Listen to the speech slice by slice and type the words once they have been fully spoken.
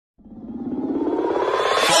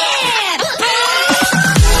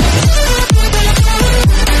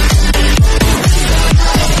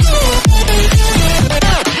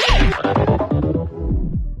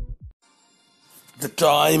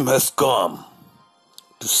time has come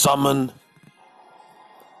to summon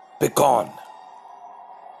Pecan.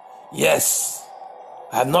 Yes,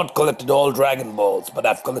 I have not collected all Dragon Balls, but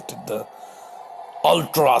I've collected the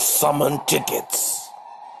Ultra Summon tickets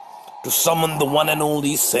to summon the one and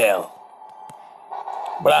only Cell.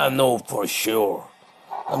 But I know for sure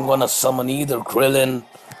I'm gonna summon either Krillin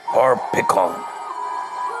or Pecan.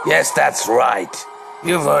 Yes, that's right.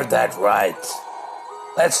 You've heard that right.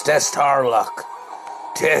 Let's test our luck.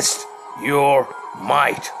 Test your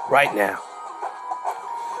might right now.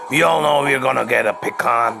 We all know we're gonna get a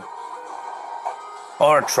Pecan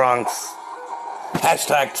or Trunks.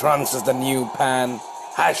 Hashtag Trunks is the new Pan.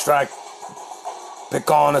 Hashtag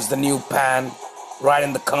Pecan is the new Pan. Write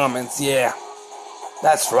in the comments, yeah.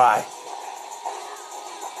 That's right.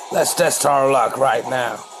 Let's test our luck right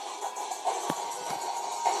now.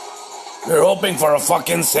 We're hoping for a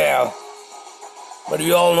fucking Cell, but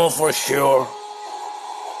we all know for sure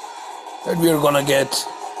that we're gonna get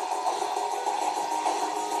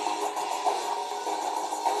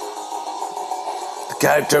the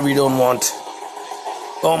character we don't want.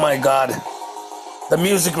 Oh my god. The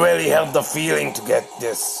music really helped the feeling to get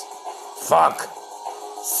this. Fuck.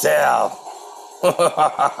 Cell.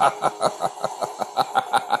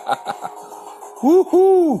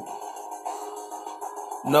 Woohoo!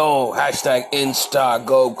 No, hashtag Insta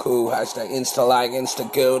Goku, hashtag Insta like,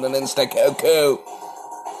 Insta Goon, and Insta Goku.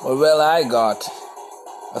 Well, I got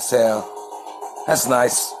a Cell. That's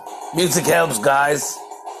nice. Music helps, guys.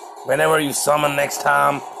 Whenever you summon next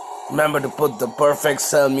time, remember to put the perfect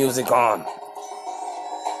Cell music on.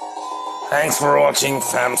 Thanks for watching,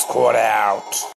 Fam Squad out.